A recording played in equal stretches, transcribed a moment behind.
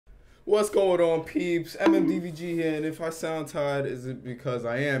What's going on, peeps? MMDVG here, and if I sound tired, is it because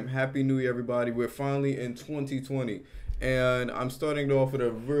I am. Happy New Year, everybody. We're finally in 2020, and I'm starting off with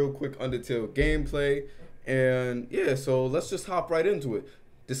a real quick Undertale gameplay, and yeah, so let's just hop right into it.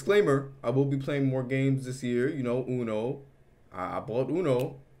 Disclaimer, I will be playing more games this year, you know, Uno. I bought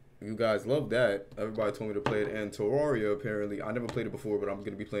Uno. You guys love that. Everybody told me to play it, and Terraria, apparently. I never played it before, but I'm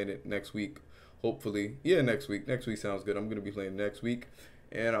going to be playing it next week, hopefully. Yeah, next week. Next week sounds good. I'm going to be playing next week.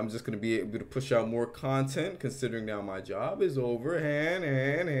 And I'm just going to be able to push out more content, considering now my job is over.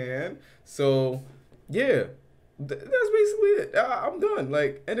 So, yeah, that's basically it. I'm done.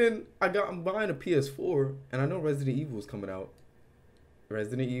 Like, and then I'm buying a PS4, and I know Resident Evil is coming out.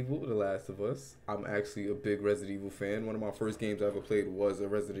 Resident Evil, The Last of Us. I'm actually a big Resident Evil fan. One of my first games I ever played was a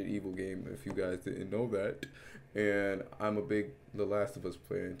Resident Evil game, if you guys didn't know that. And I'm a big The Last of Us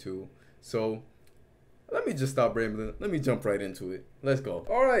player, too. So let me just stop rambling. Let me jump right into it. Let's go.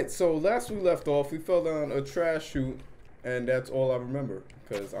 Alright, so last we left off, we fell down a trash chute, and that's all I remember,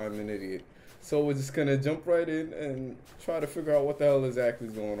 because I'm an idiot. So we're just going to jump right in and try to figure out what the hell exactly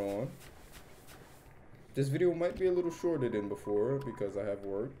is going on. This video might be a little shorter than before, because I have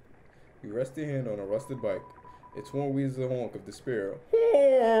work. You rest your hand on a rusted bike. Its horn wheezes a honk of despair.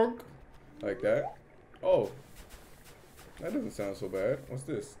 Honk! Like that. Oh. That doesn't sound so bad. What's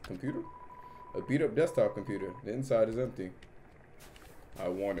this? Computer? A beat-up desktop computer. The inside is empty. I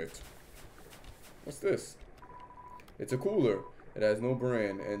want it. What's this? It's a cooler. It has no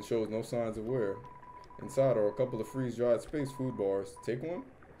brand and shows no signs of wear. Inside are a couple of freeze-dried space food bars. Take one?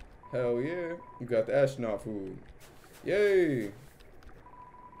 Hell yeah. You got the astronaut food. Yay!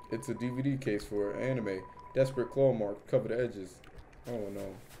 It's a DVD case for anime. Desperate claw marks cover the edges. Oh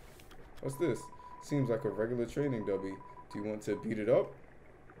no. What's this? Seems like a regular training dummy. Do you want to beat it up?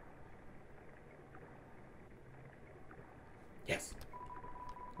 Yes.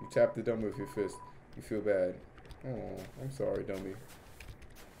 You tap the dummy with your fist. You feel bad. Oh, I'm sorry, dummy.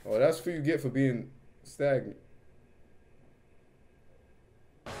 Oh, that's what you get for being stagnant.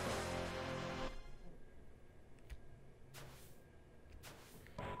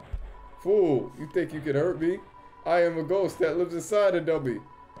 Fool, you think you can hurt me? I am a ghost that lives inside a dummy.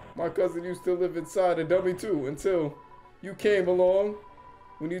 My cousin used to live inside a dummy too, until you came along.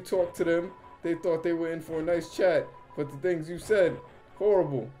 When you talked to them, they thought they were in for a nice chat. But the things you said,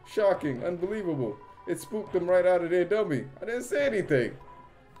 horrible, shocking, unbelievable. It spooked them right out of their dummy. I didn't say anything.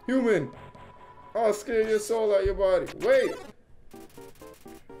 Human, I'll scare your soul out your body. Wait.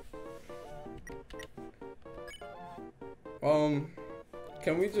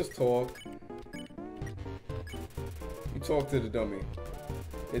 Can we just talk? You talk to the dummy.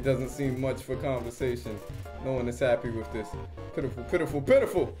 It doesn't seem much for conversation. No one is happy with this. Pitiful, pitiful,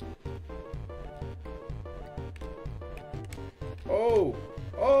 pitiful. Oh!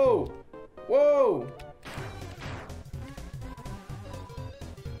 Oh! Whoa!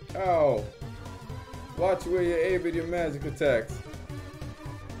 Ow. Watch where you aim at your magic attacks.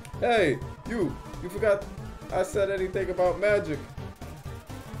 Hey! You forgot I said anything about magic.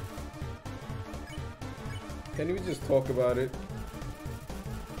 Can we just talk about it?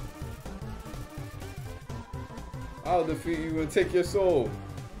 I'll defeat you and take your soul.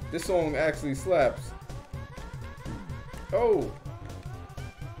 This song actually slaps. Oh!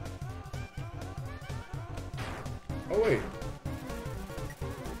 Oh, wait.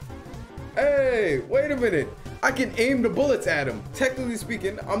 Hey, wait a minute. I can aim the bullets at him. Technically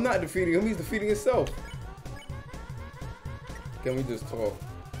speaking, I'm not defeating him. He's defeating himself. Can we just talk?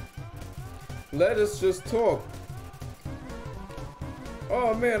 Let us just talk.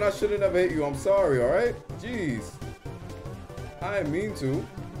 Oh, man, I should have never hit you. I'm sorry, all right? Jeez. I didn't mean to.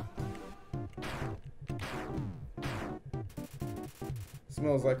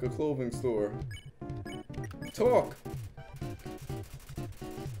 Smells like a clothing store. Talk.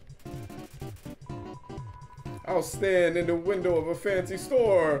 I'll stand in the window of a fancy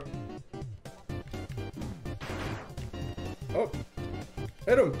store. Oh,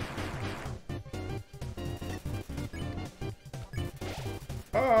 hit him.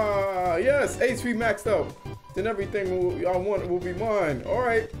 Ah, yes, HP maxed out. Then everything I want will be mine. All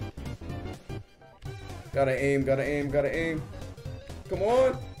right. Gotta aim, gotta aim, gotta aim. Come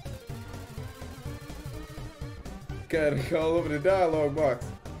on. Gotta go all over the dialogue box.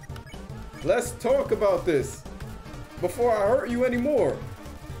 Let's talk about this before I hurt you anymore.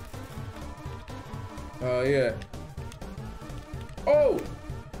 Oh, yeah. Oh!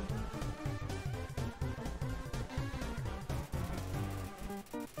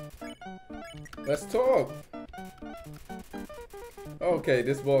 Let's talk. Okay,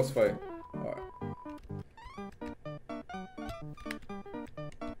 this boss fight. All right.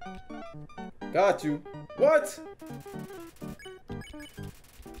 Got you. What?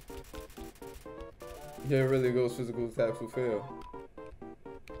 Here it really goes. Physical attacks will fail.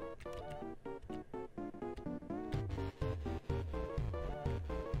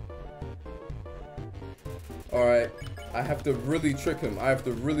 Alright. I have to really trick him. I have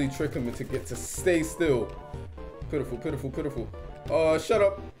to really trick him to get to stay still. Pitiful, pitiful, pitiful. Shut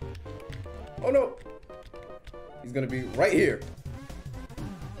up. Oh no. He's gonna be right here.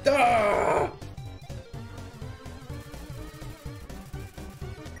 Ah!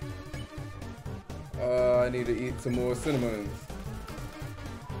 I need to eat some more cinnamons.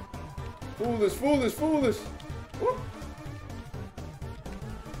 Foolish, foolish, foolish. Whoop.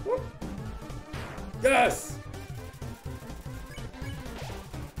 Whoop. Yes!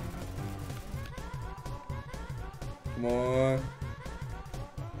 Come on.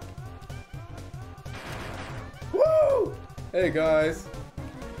 Woo! Hey guys.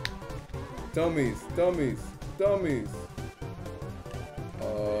 Dummies, dummies, dummies.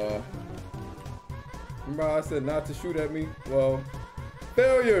 Remember how I said not to shoot at me? Well,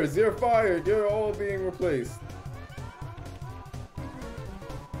 failures, you're fired. You're all being replaced.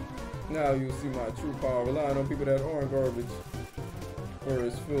 Now you'll see my true power. Relying on people that aren't garbage.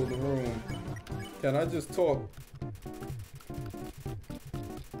 Birds fill the room. Can I just talk?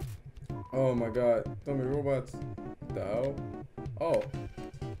 Oh my god. Dummy robots. What the hell? Oh.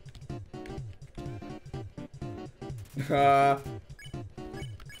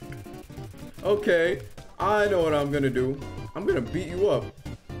 Okay. I know what I'm gonna do. I'm gonna beat you up.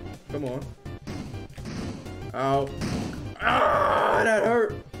 Come on. Ow. Ah, that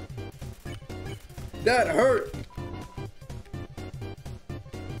hurt. That hurt.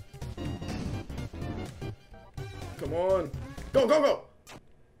 Come on. Go, go, go.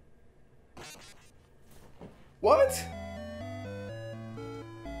 What?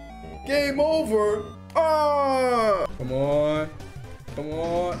 Game over. Ah. Come on. Come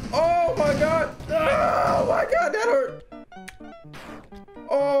on. Oh my god. Oh my god, that hurt.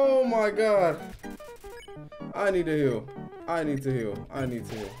 Oh my god. I need to heal. I need to heal. I need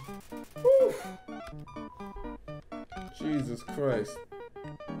to heal. Whew. Jesus Christ.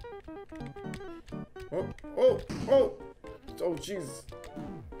 Oh, oh, oh. Oh, Jesus.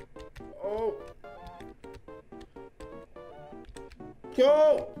 Oh.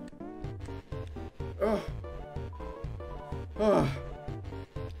 Yo.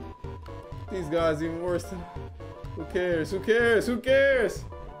 These guys even worse than... Who cares? Who cares? Who cares?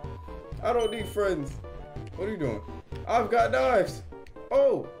 I don't need friends. What are you doing? I've got knives.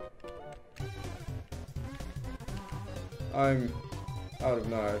 Oh. I'm out of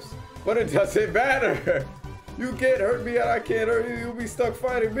knives. But it doesn't matter. You can't hurt me and I can't hurt you. You'll be stuck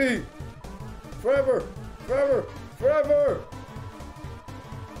fighting me. Forever. Forever. Forever.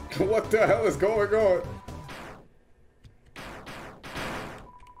 What the hell is going on?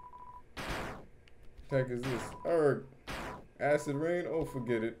 The heck is this? Erg. Acid rain? Oh,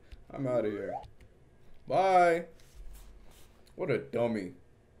 forget it. I'm out of here. Bye. What a dummy.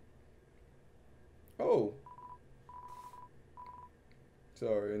 Oh.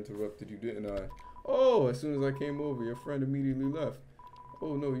 Sorry, I interrupted you, didn't I? Oh, as soon as I came over, your friend immediately left.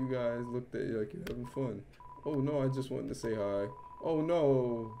 Oh no, you guys looked at you like you're having fun. Oh no, I just wanted to say hi. Oh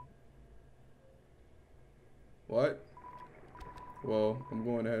no. What? Well, I'm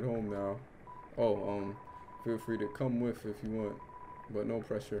going to head home now. Oh, feel free to come with if you want, but no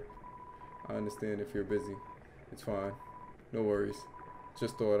pressure. I understand if you're busy. It's fine. No worries.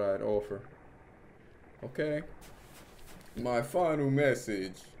 Just thought I'd offer. Okay. My final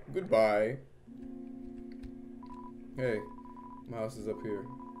message. Goodbye. Hey, my house is up here,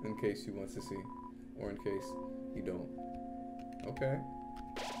 in case you want to see, or in case you don't. Okay.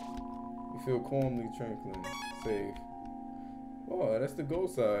 You feel calmly tranquil, safe. Oh, that's the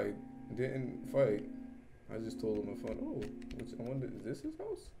gold side. Didn't fight. I just told him in front. Oh, which, I wonder, is this his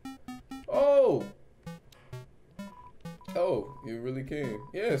house? Oh! Oh, you really came.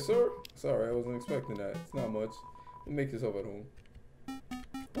 Yeah, sir. Sorry, I wasn't expecting that. It's not much. Make yourself at home.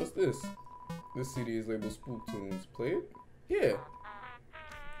 What's this? This CD is labeled Spook Tunes. Play it? Yeah.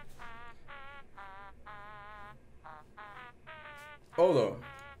 Hold on.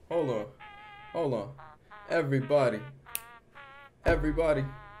 Hold on. Hold on. Everybody. Everybody.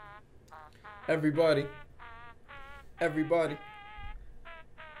 Everybody. Everybody.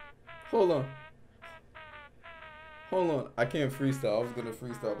 Hold on. Hold on. I can't freestyle. I was gonna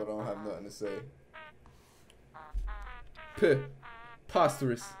freestyle, but I don't have nothing to say.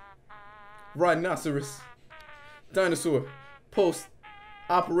 Preposterous. Rhinoceros. Dinosaur. Post.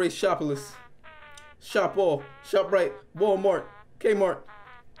 Operate Shopolis. Shop all. Shop right. Walmart. Kmart.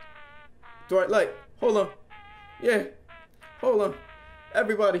 Like, hold on. Yeah. Hold on.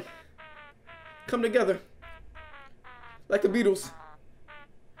 Everybody. Come together. Like the Beatles.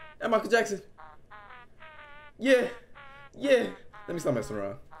 And Michael Jackson. Yeah. Yeah. Let me stop messing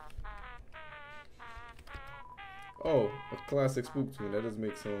around. Oh, a classic spook tune. That doesn't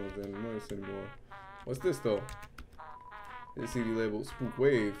make songs and noise anymore. What's this though? This CD labeled Spook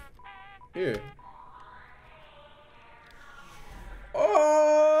Wave. Yeah.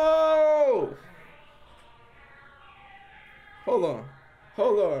 Oh! Hold on.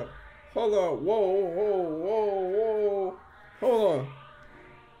 Hold on. Hold on. Whoa, whoa, whoa, whoa. Hold on.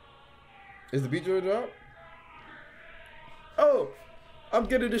 Is the beat joy drop? Oh! I'm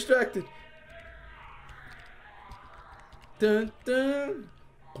getting distracted. Dun dun.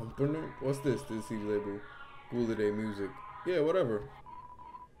 What's this? This CD label. Gula Day Music. Yeah, whatever.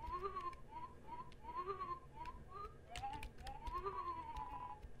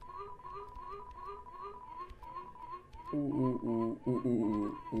 Ooh, ooh, ooh, ooh,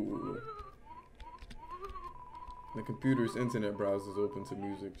 ooh, ooh, ooh. The computer's internet browser is open to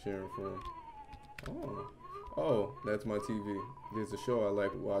music sharing form. Oh. Oh, that's my TV. There's a show I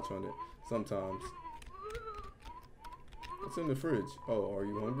like to watch on it sometimes. What's in the fridge? Oh, are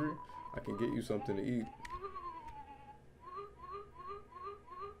you hungry? I can get you something to eat.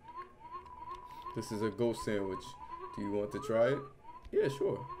 This is a ghost sandwich. Do you want to try it? Yeah,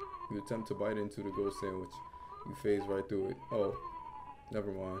 sure. You attempt to bite into the ghost sandwich. You phase right through it. Oh,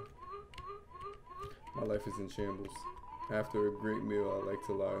 never mind. My life is in shambles. After a great meal, I like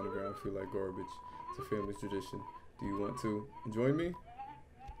to lie on the ground and feel like garbage. It's a family tradition. Do you want to join me?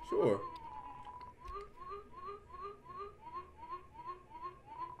 Sure.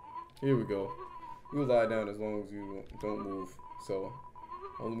 Here we go. You'll lie down as long as you don't move. So,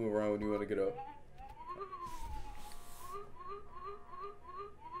 only move around when you want to get up.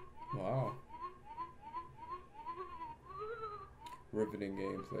 Wow. Riveting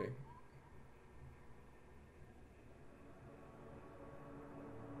gameplay.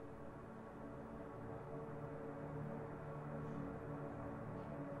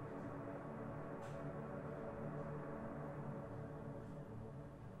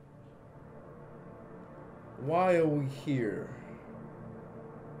 Why are we here?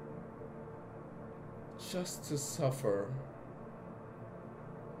 Just to suffer.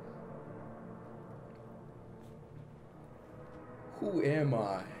 Who am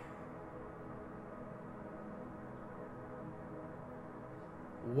I?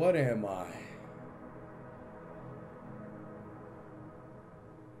 What am I?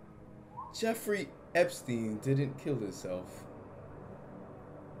 Jeffrey Epstein didn't kill himself.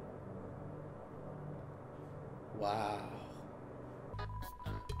 Wow.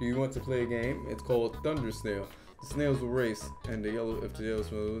 Do you want to play a game? It's called Thunder Snail. The snails will race, and if the yellow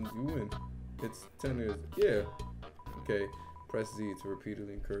snail wins, you win. It's 10 years. Yeah. Okay. Press Z to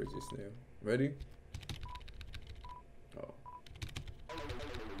repeatedly encourage your snail. Ready? Oh.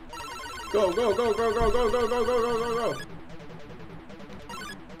 Go, go, go, go, go, go, go, go, go, go, go, go.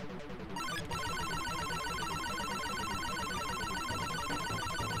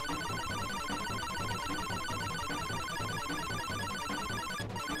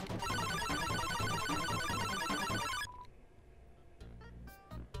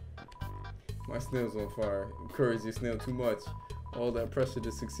 My snail's on fire. Encourage your snail too much. All that pressure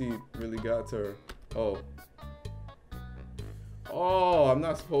to succeed really got to her. Oh. Oh, I'm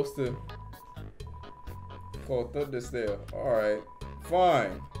not supposed to call Thunder Snail. Alright.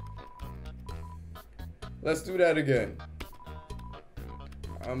 Fine. Let's do that again.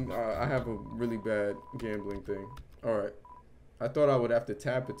 I have a really bad gambling thing. Alright. I thought I would have to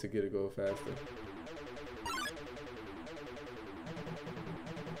tap it to get it go faster.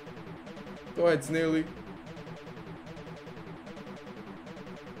 Go ahead, Snaily.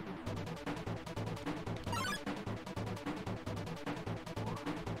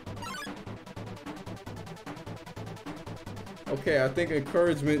 Okay, I think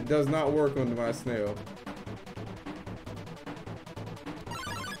encouragement does not work on my snail.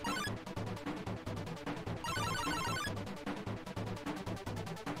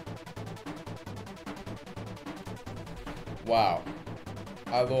 Wow.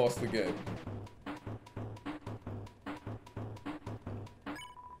 I lost again.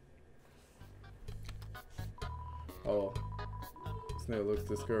 Oh. Snail looks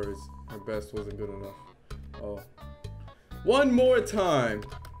discouraged. Her best wasn't good enough. Oh. One more time.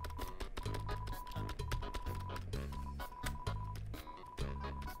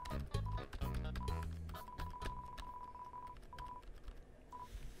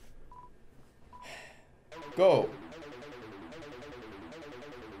 Go.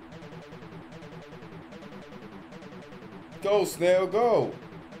 Go, Snail, go.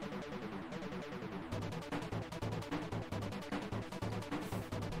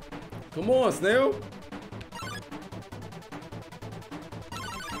 Come on, Snail.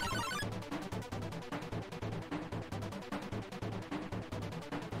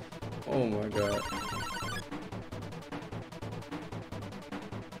 Oh my god.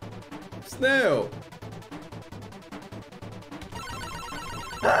 Snail.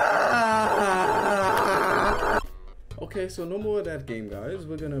 Okay, so no more of that game, guys.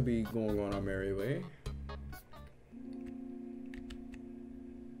 We're gonna be going on our merry way.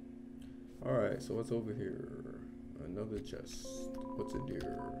 Alright, so what's over here? Another chest. What's in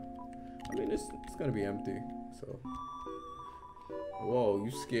here? I mean, it's gonna be empty, so. Whoa,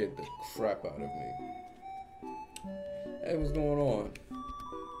 you scared the crap out of me. Hey, what's going on?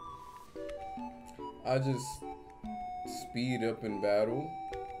 I just speed up in battle.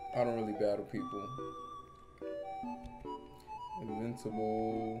 I don't really battle people.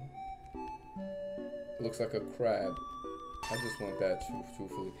 Invincible. Looks like a crab. I just want that,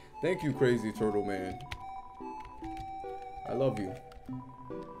 truthfully. Thank you, Crazy Turtle Man. I love you.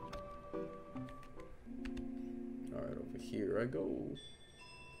 Alright, over here I go.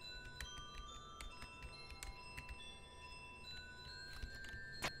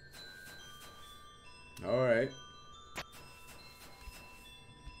 Alright.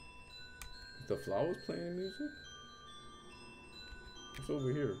 Is the flowers playing music? What's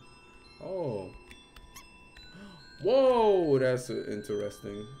over here? Oh. Whoa, that's an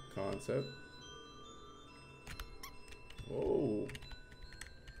interesting concept. Whoa.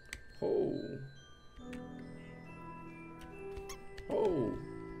 Oh. Oh.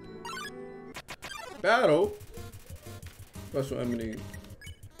 Battle? Special enemy.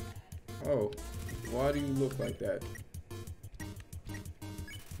 Oh. Why do you look like that?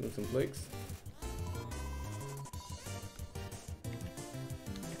 Want some flakes?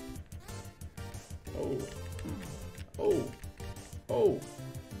 Oh. Oh. Oh.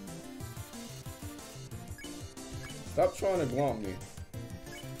 Stop trying to glomp me.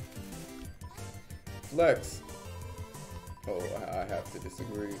 Flex. Oh, I have to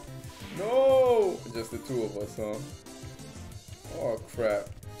disagree. No! Just the two of us, huh? Oh, crap.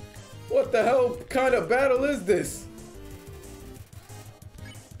 What the hell kind of battle is this?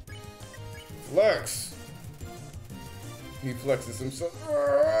 Flex. He flexes himself.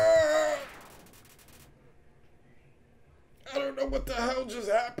 I don't know what the hell just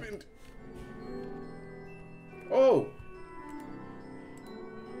happened. Oh.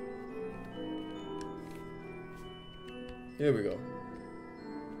 Here we go.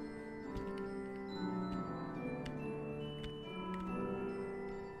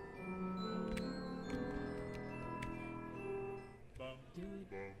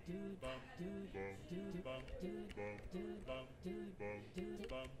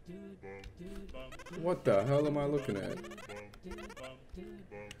 What the hell am I looking at?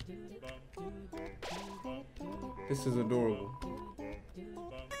 This is adorable.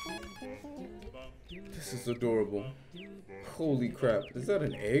 This is adorable. Holy crap. Is that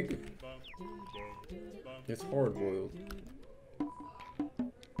an egg? It's hard boiled.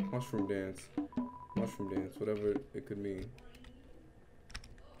 Mushroom dance. Mushroom dance, whatever it could mean.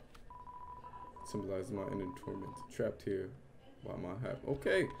 Symbolizes my inner torment. Trapped here by my habit.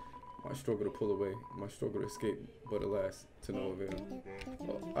 Okay. My struggle to pull away. My struggle to escape. But alas, to no avail.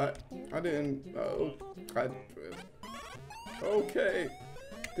 Oh, I didn't. Okay.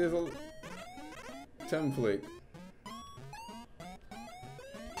 There's a template.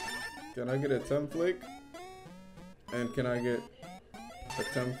 Can I get a template? And can I get a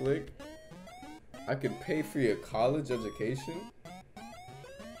template? I could pay for your college education?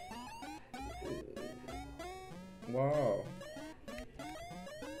 Wow.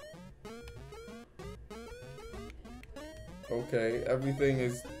 Okay, everything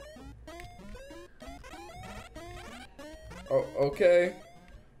is... Oh, okay.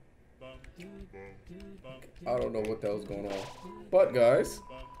 I don't know what the hell's going on. But guys,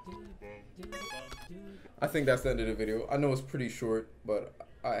 I think that's the end of the video. I know it's pretty short, but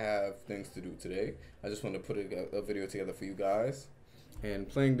I have things to do today. I just want to put a video together for you guys. And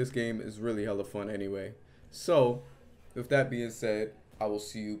playing this game is really hella fun anyway. So, with that being said, I will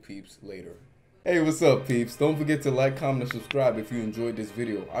see you peeps later. Hey, what's up, peeps? Don't forget to like, comment, and subscribe if you enjoyed this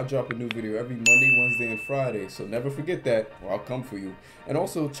video. I drop a new video every Monday, Wednesday, and Friday, so never forget that, or I'll come for you. And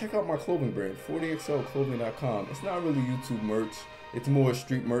also, check out my clothing brand, 40xlclothing.com. It's not really YouTube merch. It's more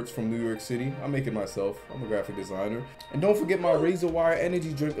street merch from New York City. I make it myself. I'm a graphic designer. And don't forget my Razor Wire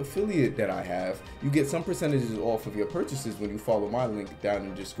Energy Drink affiliate that I have. You get some percentages off of your purchases when you follow my link down in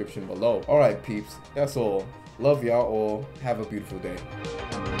the description below. Alright, peeps. That's all. Love y'all all. Have a beautiful day.